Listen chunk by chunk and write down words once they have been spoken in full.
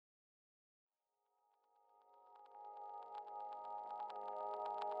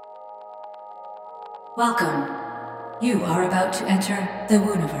Welcome. You are about to enter the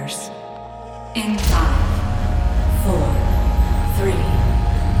Wooniverse. In 5, 4, 3,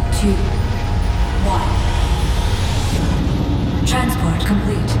 2, 1. Transport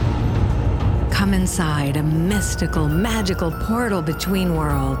complete. Come inside a mystical, magical portal between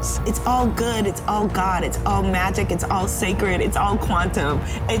worlds. It's all good, it's all God, it's all magic, it's all sacred, it's all quantum,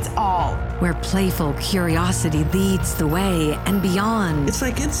 it's all. Where playful curiosity leads the way and beyond. It's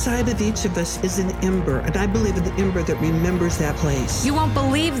like inside of each of us is an ember, and I believe in the ember that remembers that place. You won't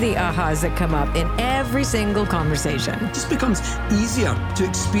believe the ahas that come up in every single conversation. It just becomes easier to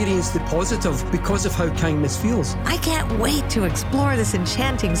experience the positive because of how kindness feels. I can't wait to explore this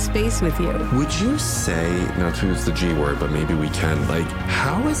enchanting space with you. Would you say, not to use the G word, but maybe we can,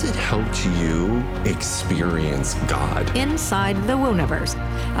 how has it helped you experience God? Inside the Wooniverse,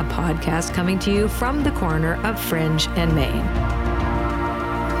 a podcast coming to you from the corner of Fringe and Maine.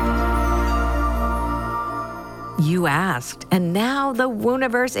 You asked, and now the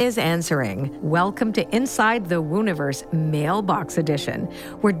Wooniverse is answering. Welcome to Inside the Wooniverse Mailbox Edition.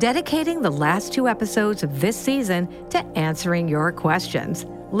 We're dedicating the last 2 episodes of this season to answering your questions.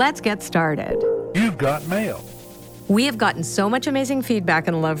 Let's get started. You've got mail. We have gotten so much amazing feedback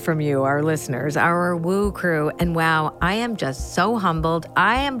and love from you, our listeners, our Woo crew, and wow, I am just so humbled.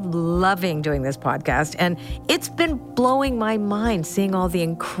 I am loving doing this podcast, and it's been blowing my mind seeing all the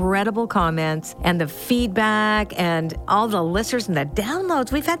incredible comments and the feedback and all the listeners and the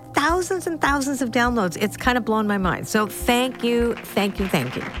downloads. We've had thousands and thousands of downloads. It's kind of blown my mind. So thank you, thank you,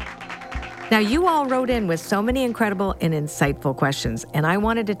 thank you. Now, you all wrote in with so many incredible and insightful questions, and I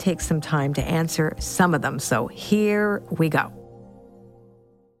wanted to take some time to answer some of them. So here we go.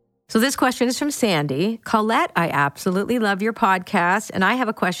 So this question is from Sandy. Colette, I absolutely love your podcast, and I have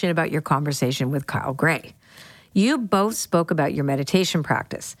a question about your conversation with Kyle Gray. You both spoke about your meditation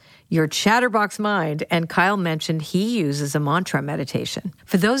practice, your chatterbox mind, and Kyle mentioned he uses a mantra meditation.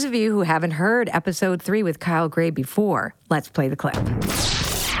 For those of you who haven't heard episode 3 with Kyle Gray before, let's play the clip.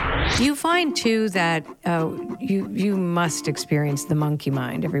 You find, too, that you must experience the monkey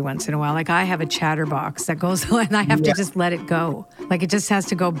mind every once in a while. Like, I have a chatterbox that goes on, and I have to just let it go. Like, it just has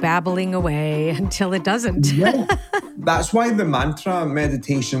to go babbling away until it doesn't. Yeah. That's why the mantra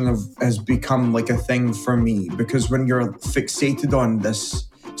meditation has become like a thing for me, because when you're fixated on this,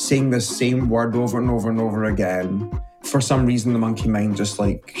 saying the same word over and over and over again, for some reason the monkey mind just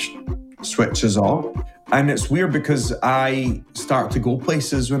switches off. And it's weird because I start to go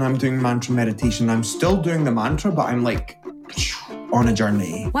places when I'm doing mantra meditation. I'm still doing the mantra, but I'm on a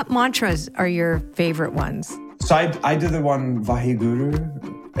journey. What mantras are your favorite ones? So I do the one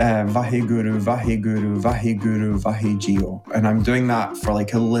Vaheguru, Vaheguru, Vaheguru, Vaheguru, Vaheguru. And I'm doing that for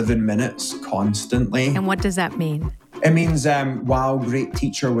 11 minutes constantly. And what does that mean? It means, wow, great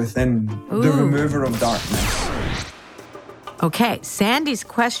teacher within, Ooh. The remover of darkness. Okay, Sandy's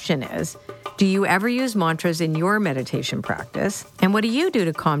question is, do you ever use mantras in your meditation practice? And what do you do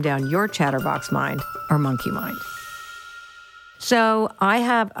to calm down your chatterbox mind or monkey mind? So I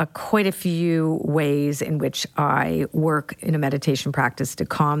have quite a few ways in which I work in a meditation practice to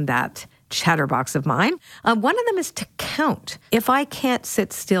calm that chatterbox of mine. One of them is to count. If I can't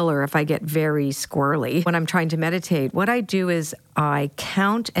sit still or if I get very squirrely when I'm trying to meditate, what I do is I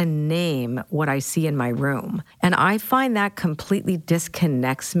count and name what I see in my room. And I find that completely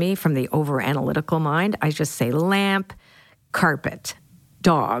disconnects me from the over-analytical mind. I just say lamp, carpet,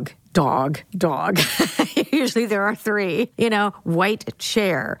 dog, dog, dog. Usually there are 3, white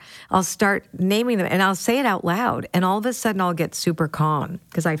chair. I'll start naming them and I'll say it out loud. And all of a sudden I'll get super calm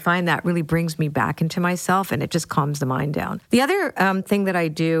because I find that really brings me back into myself and it just calms the mind down. The other thing that I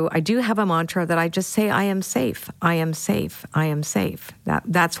do have a mantra that I just say, I am safe, I am safe, I am safe.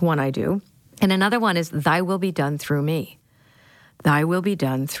 That's one I do. And another one is, thy will be done through me. Thy will be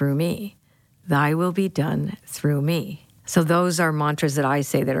done through me. Thy will be done through me. So those are mantras that I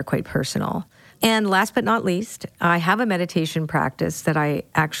say that are quite personal. And last but not least, I have a meditation practice that I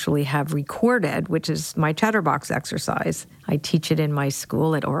actually have recorded, which is my chatterbox exercise. I teach it in my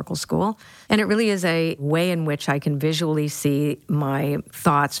school at Oracle School. And it really is a way in which I can visually see my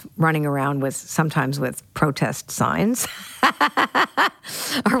thoughts running around sometimes with protest signs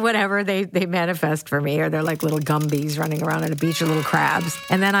or whatever they manifest for me, or they're like little Gumbies running around on a beach or little crabs.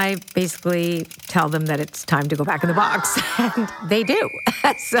 And then I basically tell them that it's time to go back in the box. And they do.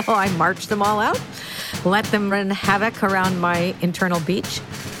 So I march them all out, let them run havoc around my internal beach.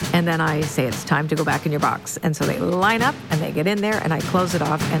 And then I say, it's time to go back in your box. And so they line up and they get in there and I close it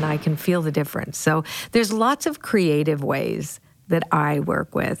off and I can feel the difference. So there's lots of creative ways that I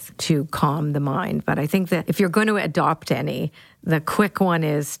work with to calm the mind. But I think that if you're going to adopt any, the quick one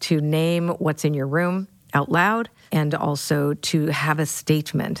is to name what's in your room out loud, and also to have a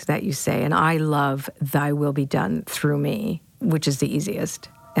statement that you say. And I love "Thy will be done through me," which is the easiest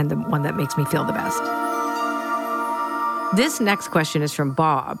and the one that makes me feel the best. This next question is from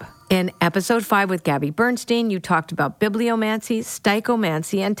Bob. In episode 5 with Gabby Bernstein, you talked about bibliomancy,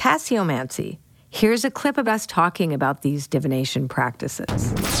 stichomancy, and tasseomancy. Here's a clip of us talking about these divination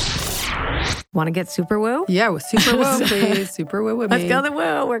practices. Want to get super woo? Yeah, with super woo, please. Super woo with me. Let's go the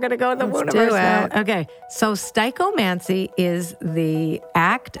woo. We're going to go to the Wooniverse now. Okay. So stichomancy is the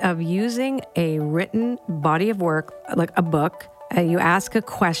act of using a written body of work, like a book. You ask a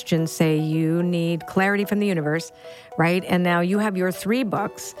question, say you need clarity from the universe, right? And now you have your 3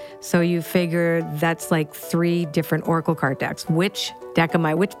 books. So you figure that's like 3 different oracle card decks. Which book am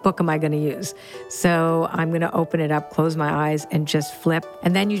I going to use? So I'm going to open it up, close my eyes, and just flip.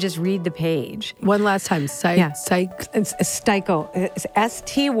 And then you just read the page. One last time. It's sticho. It's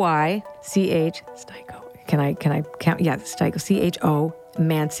S-T-Y-C-H. Sticho. Can I count? Yeah, sticho. C-H-O.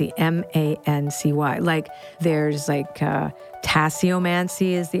 Mancy, M-A-N-C-Y. Like there's like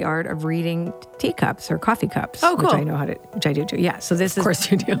tasseomancy is the art of reading teacups or coffee cups. Oh, cool. Which I do too. Yeah. So this of course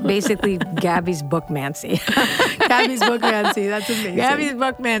you do. Basically Gabby's bookmancy. Gabby's bookmancy. That's amazing. Gabby's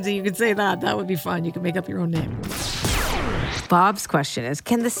bookmancy. You could say that. That would be fun. You can make up your own name. Bob's question is,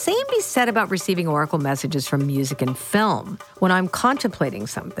 can the same be said about receiving oracle messages from music and film? When I'm contemplating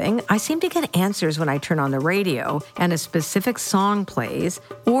something, I seem to get answers when I turn on the radio and a specific song plays,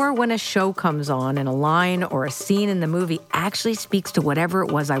 or when a show comes on and a line or a scene in the movie actually speaks to whatever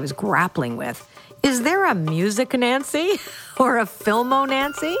it was I was grappling with. Is there a music Nancy or a filmo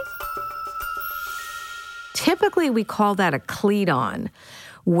Nancy? Typically, we call that a cleat-on,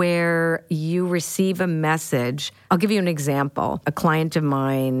 where you receive a message. I'll give you an example. A client of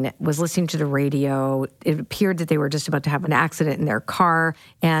mine was listening to the radio. It appeared that they were just about to have an accident in their car,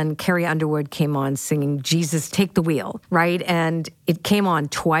 and Carrie Underwood came on singing "Jesus, Take the Wheel," right? And it came on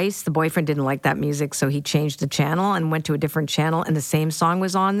twice. The boyfriend didn't like that music, so he changed the channel and went to a different channel, and the same song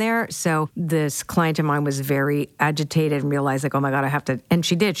was on there. So this client of mine was very agitated and realized, like, oh my God, I have to, and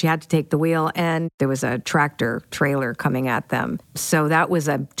she did. She had to take the wheel, and there was a tractor trailer coming at them. So that was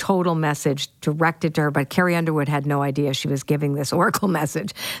a total message directed to her, but Carrie Underwood had no idea she was giving this oracle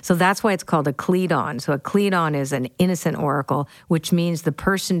message. So that's why it's called a cleat-on. So a cleat-on is an innocent oracle, which means the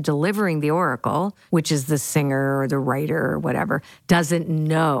person delivering the oracle, which is the singer or the writer or whatever, doesn't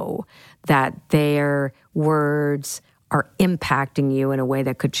know that their words are impacting you in a way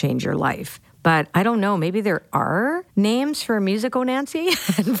that could change your life. But I don't know, maybe there are names for musico-nancy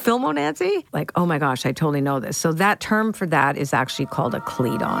and filmo-nancy? Like, oh my gosh, I totally know this. So that term for that is actually called a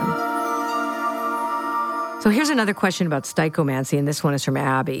cleat-on. So here's another question about stichomancy, and this one is from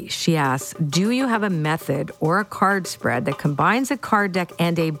Abby. She asks, do you have a method or a card spread that combines a card deck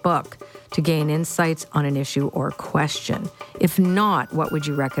and a book to gain insights on an issue or question? If not, what would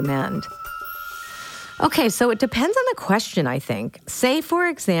you recommend? Okay, so it depends on the question, I think. Say, for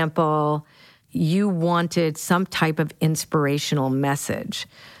example, you wanted some type of inspirational message.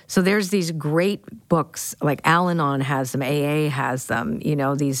 So there's these great books, like Al-Anon has them, AA has them,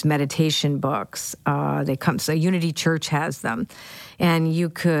 these meditation books. So Unity Church has them. And you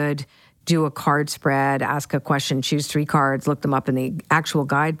could do a card spread, ask a question, choose 3 cards, look them up in the actual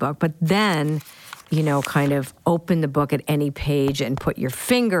guidebook, but then, kind of open the book at any page and put your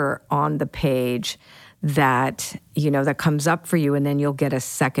finger on the page that, that comes up for you, and then you'll get a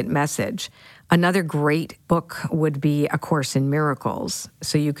second message. Another great book would be A Course in Miracles.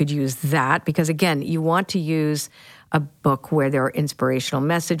 So you could use that because, again, you want to use a book where there are inspirational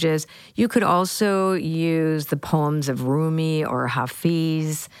messages. You could also use the poems of Rumi or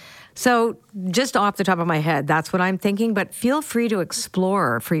Hafiz. So just off the top of my head, that's what I'm thinking, but feel free to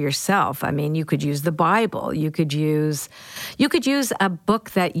explore for yourself. I mean, you could use the Bible. You could use a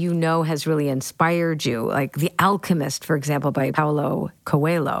book that has really inspired you, like The Alchemist, for example, by Paulo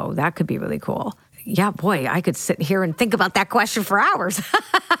Coelho. That could be really cool. Yeah, boy, I could sit here and think about that question for hours.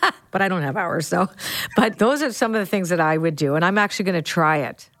 But I don't have hours, so. But those are some of the things that I would do, and I'm actually going to try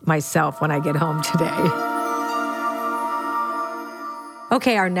it myself when I get home today.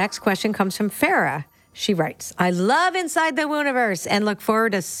 Okay, our next question comes from Farah. She writes, I love Inside the Wooniverse and look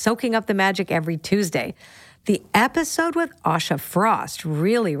forward to soaking up the magic every Tuesday. The episode with Asha Frost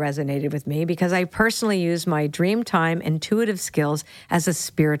really resonated with me because I personally use my Dreamtime intuitive skills as a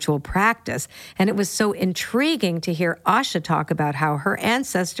spiritual practice. And it was so intriguing to hear Asha talk about how her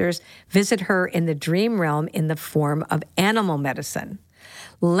ancestors visit her in the dream realm in the form of animal medicine.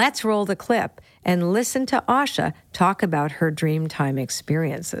 Let's roll the clip and listen to Asha talk about her Dreamtime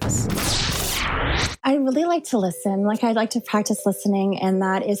experiences. I really like to listen. Like, I like to practice listening, and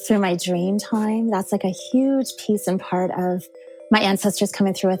that is through my dream time. That's like a huge piece and part of my ancestors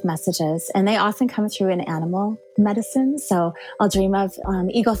coming through with messages. And they often come through in animal medicine. So I'll dream of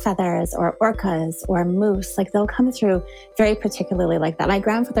eagle feathers or orcas or moose. Like, they'll come through very particularly like that. My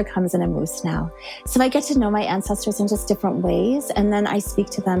grandfather comes in a moose now. So I get to know my ancestors in just different ways. And then I speak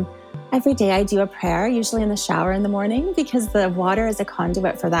to them every day. I do a prayer, usually in the shower in the morning, because the water is a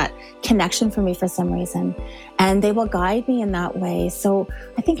conduit for that connection for me for some reason. And they will guide me in that way. So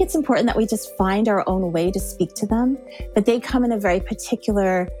I think it's important that we just find our own way to speak to them, but they come in a very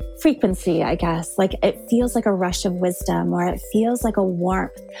particular frequency, I guess. Like, it feels like a rush of wisdom, or it feels like a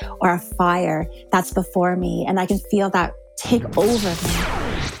warmth or a fire that's before me. And I can feel that take over me.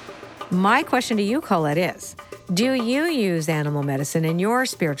 My question to you, Colette, is, do you use animal medicine in your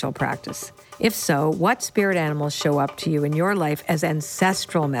spiritual practice? If so, what spirit animals show up to you in your life as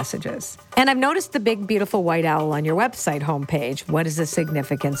ancestral messages? And I've noticed the big, beautiful white owl on your website homepage. What is the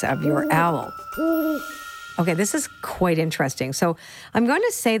significance of your owl? Okay, this is quite interesting. So I'm going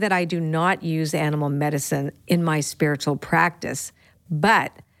to say that I do not use animal medicine in my spiritual practice,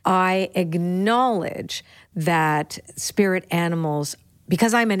 but I acknowledge that spirit animals,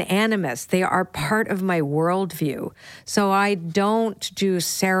 because I'm an animist, they are part of my worldview. So I don't do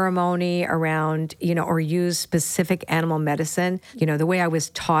ceremony around, or use specific animal medicine. The way I was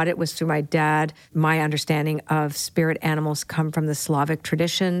taught it was through my dad. My understanding of spirit animals come from the Slavic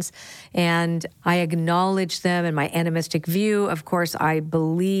traditions, and I acknowledge them in my animistic view. Of course, I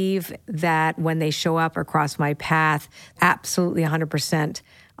believe that when they show up or cross my path, absolutely 100%,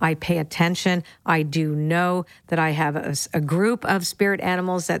 I pay attention. I do know that I have a group of spirit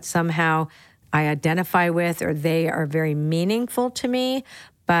animals that somehow I identify with, or they are very meaningful to me,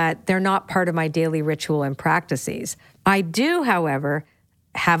 but they're not part of my daily ritual and practices. I do, however,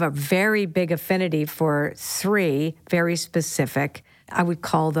 have a very big affinity for 3 very specific, I would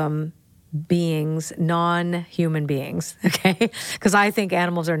call them beings, non-human beings, okay? Because I think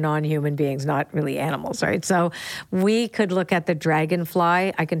animals are non-human beings, not really animals, right? So we could look at the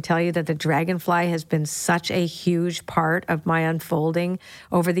dragonfly. I can tell you that the dragonfly has been such a huge part of my unfolding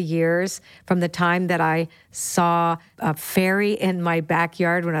over the years, from the time that I saw a fairy in my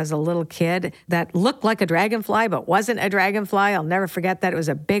backyard when I was a little kid that looked like a dragonfly but wasn't a dragonfly. I'll never forget that. It was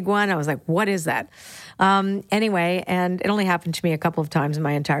a big one. I was like, what is that? Anyway, and it only happened to me a couple of times in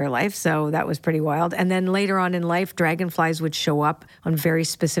my entire life, so that was pretty wild. And then later on in life, dragonflies would show up on very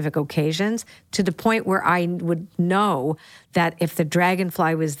specific occasions, to the point where I would know that if the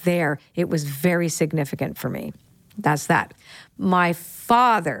dragonfly was there, it was very significant for me. That's that. My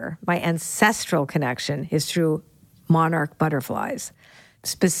father, my ancestral connection, is through monarch butterflies.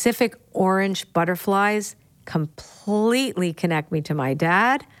 Specific orange butterflies completely connect me to my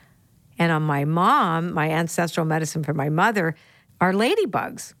dad. And on my mom, my ancestral medicine for my mother are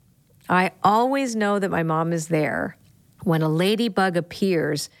ladybugs. I always know that my mom is there when a ladybug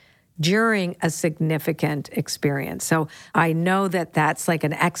appears during a significant experience. So I know that that's like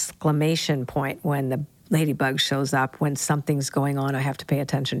an exclamation point when the ladybug shows up, when something's going on I have to pay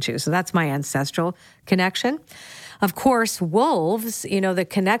attention to. So that's my ancestral connection. Of course, wolves, the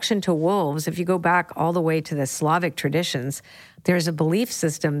connection to wolves, if you go back all the way to the Slavic traditions, there's a belief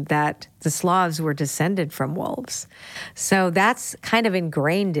system that the Slavs were descended from wolves. So that's kind of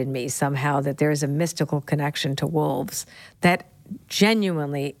ingrained in me somehow, that there's a mystical connection to wolves that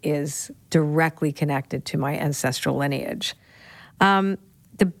genuinely is directly connected to my ancestral lineage.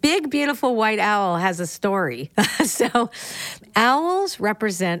 The big, beautiful white owl has a story. So owls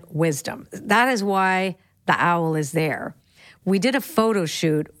represent wisdom. That is why the owl is there. We did a photo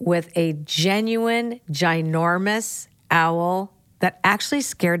shoot with a genuine, ginormous owl that actually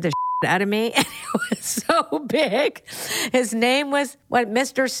scared the shit out of me. And it was so big. His name was,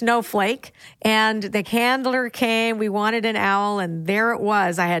 Mr. Snowflake. And the handler came. We wanted an owl, and there it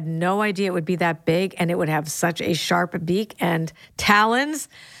was. I had no idea it would be that big, and it would have such a sharp beak and talons.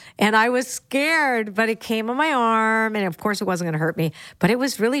 And I was scared, but it came on my arm, and of course it wasn't going to hurt me. But it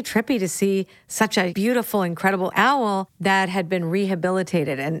was really trippy to see such a beautiful, incredible owl that had been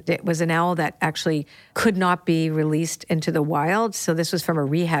rehabilitated. And it was an owl that actually could not be released into the wild. So this was from a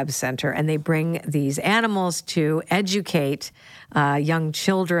rehab center, and they bring these animals to educate young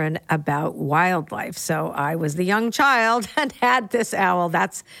children about wildlife. So I was the young child and had this owl.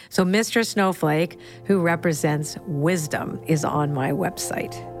 So Mr. Snowflake, who represents wisdom, is on my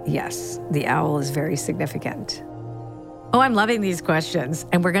website. Yes, the owl is very significant. Oh, I'm loving these questions.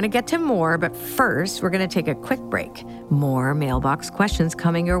 And we're going to get to more, but first, we're going to take a quick break. More mailbox questions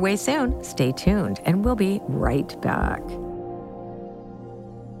coming your way soon. Stay tuned, and we'll be right back.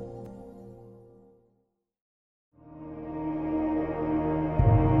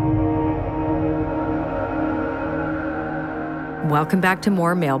 Welcome back to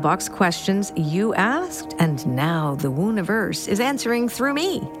more mailbox questions you asked, and now the Wooniverse is answering through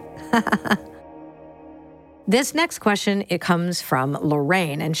me. This next question, it comes from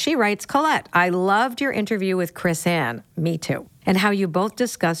Lorraine, and she writes, Colette, I loved your interview with Chris Ann, me too, and how you both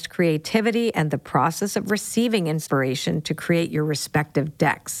discussed creativity and the process of receiving inspiration to create your respective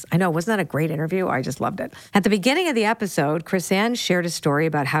decks. I know, wasn't that a great interview? I just loved it. At the beginning of the episode, Chris Ann shared a story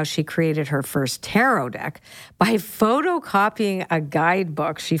about how she created her first tarot deck by photocopying a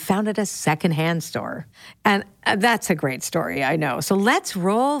guidebook she found at a secondhand store. And that's a great story, I know. So let's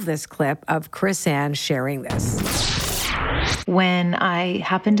roll this clip of Chris Ann sharing this. When I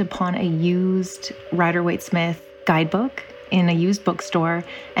happened upon a used Rider-Waite-Smith guidebook in a used bookstore,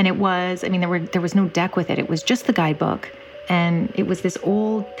 and it was, there was no deck with it. It was just the guidebook, and it was this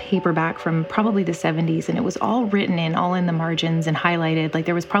old paperback from probably the 70s, and it was all written in, all in the margins and highlighted. Like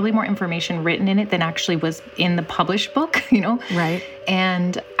there was probably more information written in it than actually was in the published book, Right.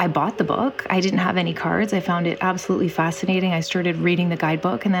 And I bought the book. I didn't have any cards. I found it absolutely fascinating. I started reading the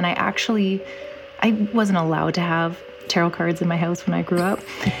guidebook, and then I wasn't allowed to have tarot cards in my house when I grew up.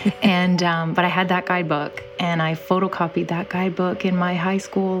 And but I had that guidebook, and I photocopied that guidebook in my high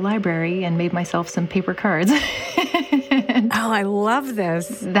school library and made myself some paper cards. Oh, I love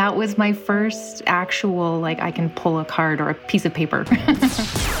this. That was my first actual, I can pull a card or a piece of paper.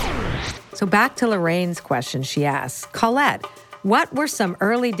 So back to Lorraine's question, she asks, Colette, what were some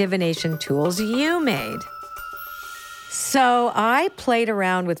early divination tools you made? So I played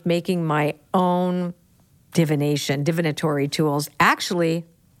around with making my own divinatory tools, actually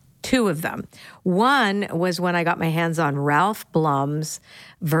 2 of them. One was when I got my hands on Ralph Blum's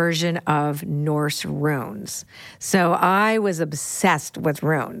version of Norse runes. So I was obsessed with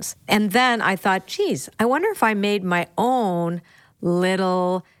runes. And then I thought, geez, I wonder if I made my own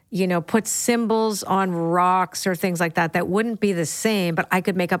little, put symbols on rocks or things like that wouldn't be the same, but I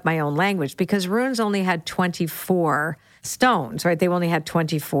could make up my own language because runes only had 24 stones, right? They only had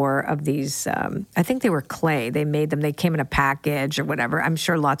 24 of these. I think they were clay. They made them. They came in a package or whatever. I'm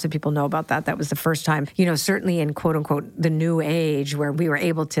sure lots of people know about that. That was the first time, certainly in quote unquote, the new age where we were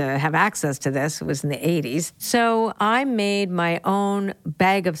able to have access to this. It was in the 80s. So I made my own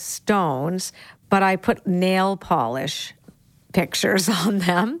bag of stones, but I put nail polish pictures on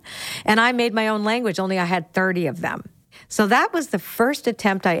them. And I made my own language, only I had 30 of them. So that was the first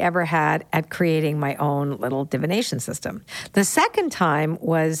attempt I ever had at creating my own little divination system. The second time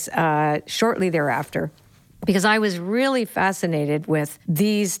was shortly thereafter, because I was really fascinated with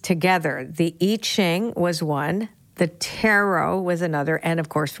these together. The I Ching was one, the tarot was another, and of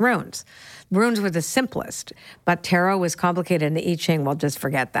course, runes. Runes were the simplest, but tarot was complicated, and the I Ching, well, just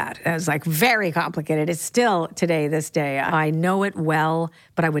forget that. It was very complicated. It's still today, this day. I know it well,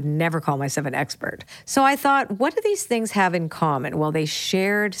 but I would never call myself an expert. So I thought, what do these things have in common? Well, they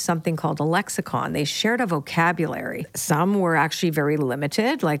shared something called a lexicon. They shared a vocabulary. Some were actually very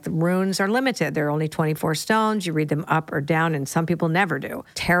limited, like the runes are limited. There are only 24 stones. You read them up or down, and some people never do.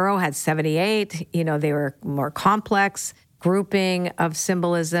 Tarot had 78. They were more complex grouping of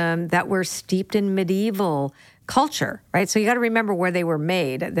symbolism that were steeped in medieval culture, right? So you got to remember where they were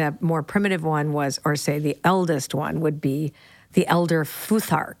made. The more primitive one was, or say the eldest one would be the Elder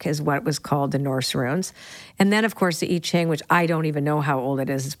Futhark is what was called, the Norse runes. And then, of course, the I Ching, which I don't even know how old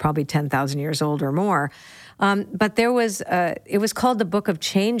it is. It's probably 10,000 years old or more. But there was, it was called the Book of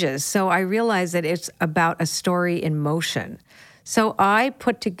Changes. So I realized that it's about a story in motion. So I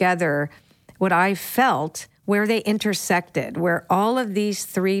put together what I felt where they intersected, where all of these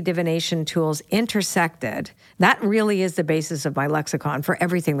 3 divination tools intersected. That really is the basis of my lexicon for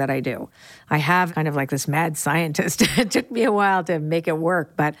everything that I do. I have kind of like this mad scientist. It took me a while to make it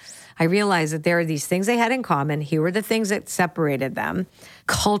work, but I realized that there are these things they had in common. Here were the things that separated them.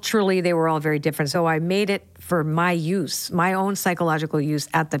 Culturally, they were all very different. So I made it for my use, my own psychological use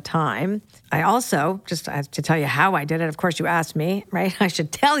at the time. I also, I have to tell you how I did it. Of course, you asked me, right? I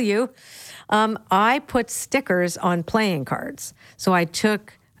should tell you. I put stickers on playing cards. So I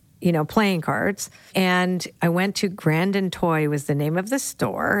took, playing cards, and I went to Grandin Toy was the name of the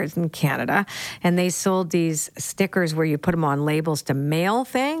store. It's in Canada. And they sold these stickers where you put them on labels to mail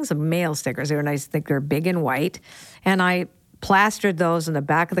things, mail stickers. They were nice, I think they're big and white. And I plastered those on the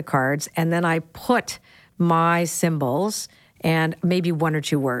back of the cards, and then I put my symbols and maybe 1 or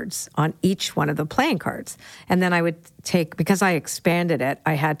 2 words on each one of the playing cards. And then I would take, because I expanded it,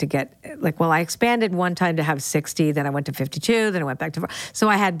 I had to get, I expanded one time to have 60, then I went to 52, then I went back to 4. So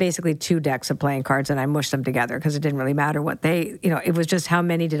I had basically 2 decks of playing cards, and I mushed them together because it didn't really matter what they, it was just how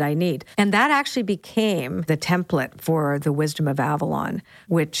many did I need. And that actually became the template for the Wisdom of Avalon,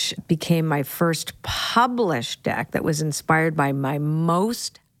 which became my first published deck that was inspired by my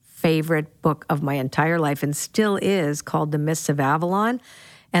most favorite book of my entire life, and still is, called The Mists of Avalon.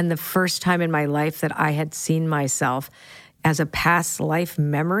 And the first time in my life that I had seen myself as a past life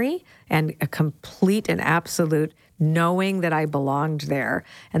memory and a complete and absolute knowing that I belonged there.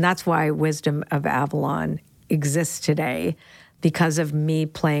 And that's why Wisdom of Avalon exists today, because of me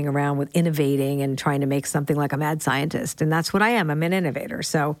playing around with innovating and trying to make something like a mad scientist. And that's what I am. I'm an innovator.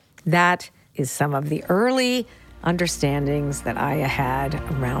 So that is some of the early understandings that I had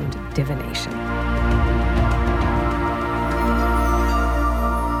around divination.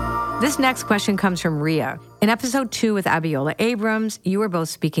 This next question comes from Rhea. In episode 2 with Abiola Abrams, you were both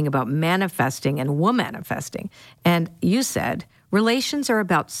speaking about manifesting and womanifesting. And you said, relations are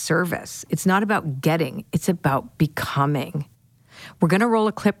about service. It's not about getting, it's about becoming. We're going to roll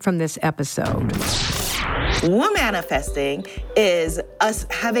a clip from this episode. Womanifesting is us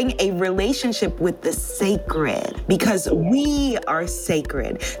having a relationship with the sacred, because we are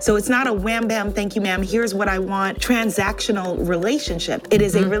sacred. So it's not a wham bam, thank you ma'am, here's what I want, transactional relationship. It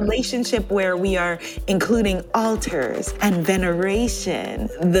is a relationship where we are including altars and veneration,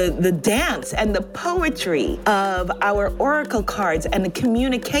 the dance and the poetry of our oracle cards and the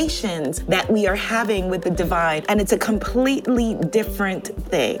communications that we are having with the divine. And it's a completely different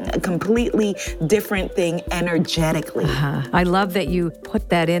thing energetically. I love that you put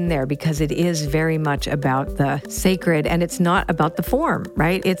that in there, because it is very much about the sacred, and it's not about the form,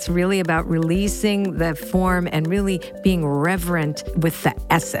 right? It's really about releasing the form and really being reverent with the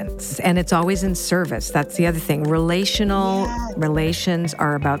essence. And it's always in service. That's the other thing. Relational relations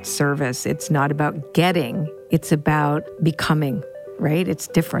are about service. It's not about getting. It's about becoming, right? It's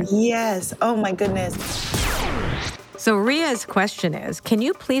different. Yes. Oh my goodness. So Rhea's question is, can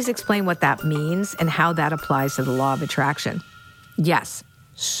you please explain what that means and how that applies to the law of attraction? Yes.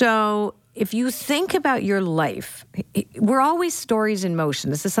 So if you think about your life, we're always stories in motion.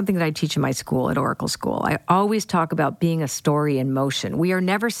 This is something that I teach in my school, at Oracle School. I always talk about being a story in motion. We are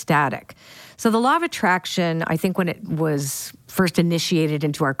never static. So the law of attraction, I think when it was first initiated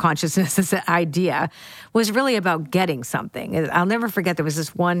into our consciousness as an idea, was really about getting something. I'll never forget, there was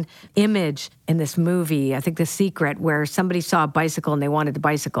this one image in this movie, I think The Secret, where somebody saw a bicycle and they wanted the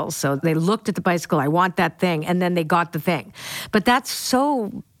bicycle. So they looked at the bicycle, I want that thing, and then they got the thing. But that's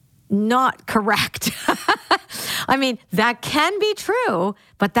so not correct. I mean, that can be true,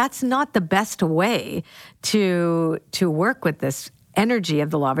 but that's not the best way to work with this energy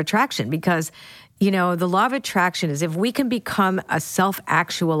of the law of attraction, because, the law of attraction is, if we can become a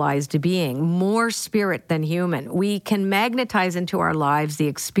self-actualized being, more spirit than human, we can magnetize into our lives the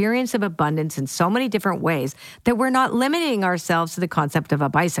experience of abundance in so many different ways that we're not limiting ourselves to the concept of a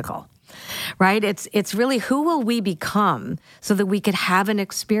bicycle. Right? It's really, who will we become so that we could have an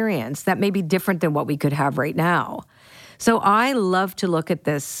experience that may be different than what we could have right now. So I love to look at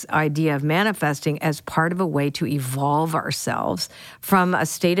this idea of manifesting as part of a way to evolve ourselves from a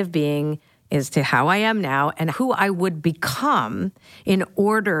state of being is to how I am now, and who I would become in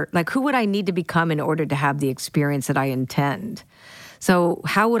order, who would I need to become in order to have the experience that I intend? So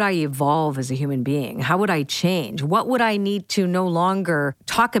how would I evolve as a human being? How would I change? What would I need to no longer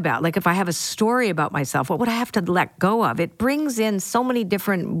talk about? Like if I have a story about myself, what would I have to let go of? It brings in so many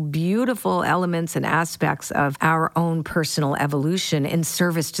different beautiful elements and aspects of our own personal evolution in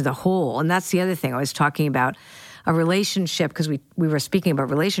service to the whole. And that's the other thing I was talking about. A relationship, because we were speaking about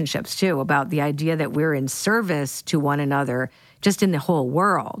relationships too, about the idea that we're in service to one another just in the whole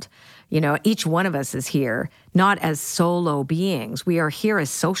world. Each one of us is here, not as solo beings. We are here as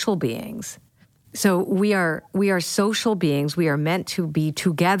social beings. So we are social beings. We are meant to be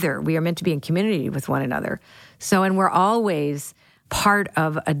together. We are meant to be in community with one another. So, and we're always part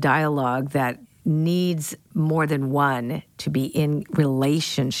of a dialogue that needs more than one to be in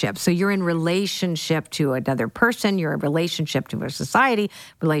relationship. So you're in relationship to another person, you're in relationship to a society,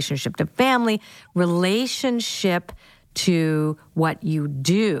 relationship to family, relationship to what you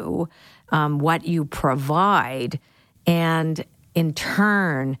do, what you provide, and in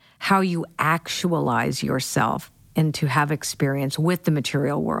turn, how you actualize yourself and to have experience with the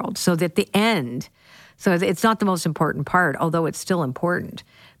material world. So that the end, so it's not the most important part, although it's still important,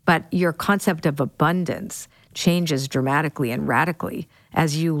 but your concept of abundance changes dramatically and radically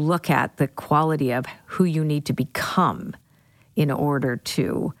as you look at the quality of who you need to become in order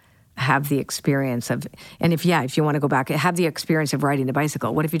to have the experience of, and if you want to go back, have the experience of riding a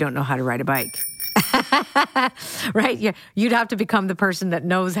bicycle. What if you don't know how to ride a bike? Right? You'd have to become the person that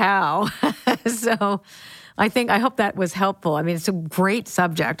knows how. So I hope that was helpful. I mean, it's a great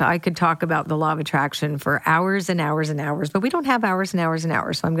subject. I could talk about the law of attraction for hours and hours and hours, but we don't have hours and hours and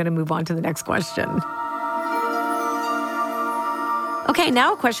hours. So I'm going to move on to the next question. Okay,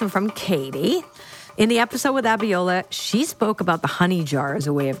 now a question from Katie. In the episode with Abiola, she spoke about the honey jar as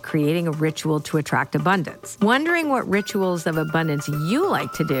a way of creating a ritual to attract abundance. Wondering what rituals of abundance you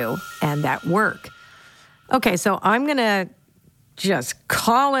like to do and that work. Okay, so I'm going to just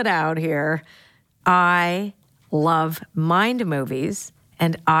call it out here. I love mind movies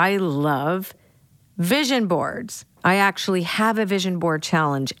and I love vision boards. I actually have a vision board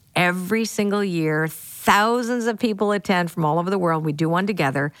challenge every single year. Thousands of people attend from all over the world. We do one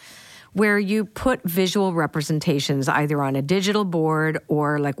together where you put visual representations either on a digital board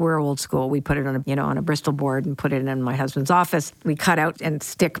or, like, we're old school. We put it on a Bristol board and put it in my husband's office. We cut out and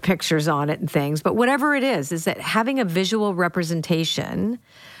stick pictures on it and things. But whatever it is that having a visual representation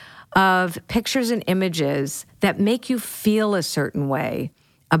of pictures and images that make you feel a certain way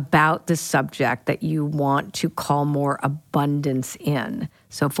about the subject that you want to call more abundance in.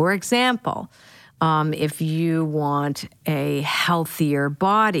 So, for example, if you want a healthier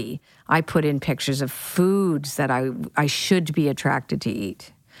body, I put in pictures of foods that I should be attracted to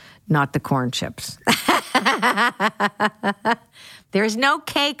eat, not the corn chips. There's no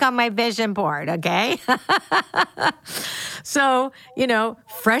cake on my vision board, okay? So,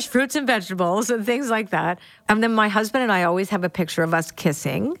 fresh fruits and vegetables and things like that. And then my husband and I always have a picture of us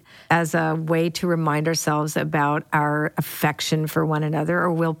kissing as a way to remind ourselves about our affection for one another,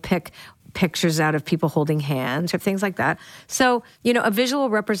 or we'll pick pictures out of people holding hands or things like that. So, a visual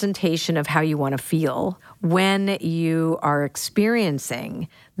representation of how you want to feel when you are experiencing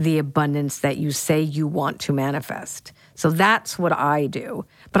the abundance that you say you want to manifest. So that's what I do.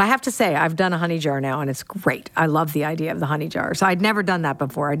 But I have to say, I've done a honey jar now, and it's great. I love the idea of the honey jar. So I'd never done that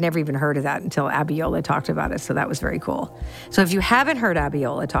before. I'd never even heard of that until Abiola talked about it. So that was very cool. So if you haven't heard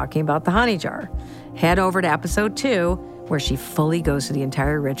Abiola talking about the honey jar, head over to episode 2, where she fully goes through the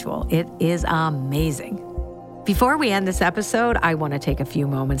entire ritual. It is amazing. Before we end this episode, I want to take a few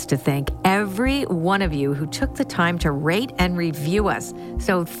moments to thank every one of you who took the time to rate and review us.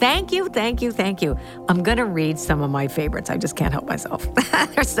 So thank you, thank you, thank you. I'm going to read some of my favorites. I just can't help myself.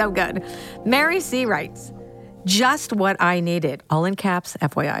 They're so good. Mary C. writes, "Just what I needed," all in caps,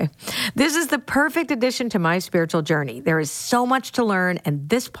 FYI. "This is the perfect addition to my spiritual journey. There is so much to learn, and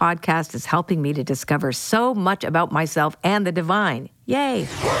this podcast is helping me to discover so much about myself and the divine. Yay."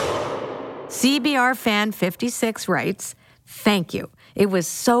 CBR Fan 56 writes, "Thank you. It was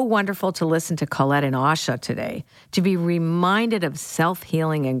so wonderful to listen to Colette and Asha today, to be reminded of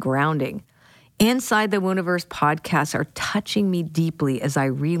self-healing and grounding. Inside the Wooniverse podcasts are touching me deeply as I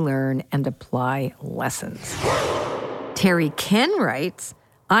relearn and apply lessons." Terry Kin writes,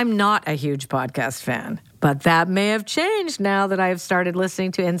 "I'm not a huge podcast fan, but that may have changed now that I have started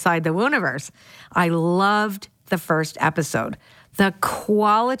listening to Inside the Wooniverse. I loved the first episode. The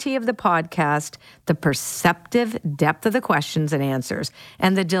quality of the podcast, the perceptive depth of the questions and answers,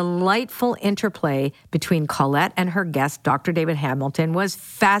 and the delightful interplay between Colette and her guest, Dr. David Hamilton, was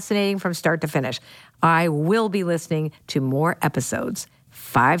fascinating from start to finish. I will be listening to more episodes.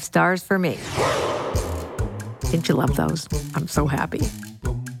 5 stars for me." Didn't you love those? I'm so happy.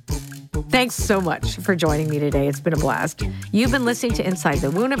 Thanks so much for joining me today. It's been a blast. You've been listening to Inside the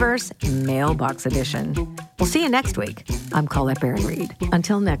Wooniverse, Mailbox Edition. We'll see you next week. I'm Colette Barron-Reed.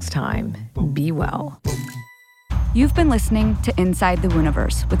 Until next time, be well. You've been listening to Inside the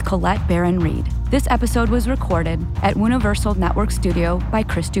Wooniverse with Colette Barron-Reed. This episode was recorded at Wooniversal Network Studio by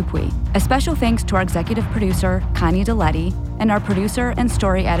Chris Dupuis. A special thanks to our executive producer, Connie DeLetti, and our producer and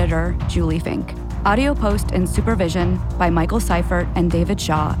story editor, Julie Fink. Audio post and supervision by Michael Seifert and David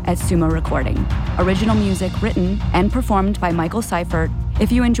Shaw at Sumo Recording. Original music written and performed by Michael Seifert.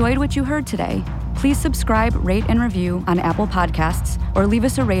 If you enjoyed what you heard today, please subscribe, rate, and review on Apple Podcasts or leave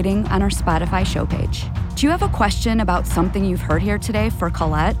us a rating on our Spotify show page. Do you have a question about something you've heard here today for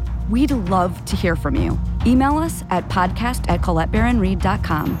Colette? We'd love to hear from you. Email us at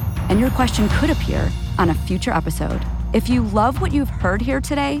podcast@ColetteBarronReed.com, and your question could appear on a future episode. If you love what you've heard here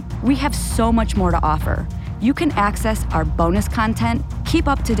today, we have so much more to offer. You can access our bonus content, keep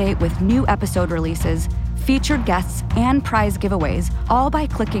up to date with new episode releases, featured guests, and prize giveaways, all by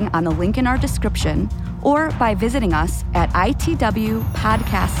clicking on the link in our description or by visiting us at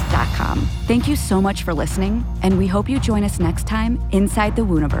itwpodcast.com. Thank you so much for listening, and we hope you join us next time inside the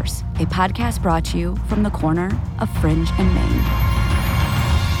Wooniverse, a podcast brought to you from the corner of Fringe and Maine.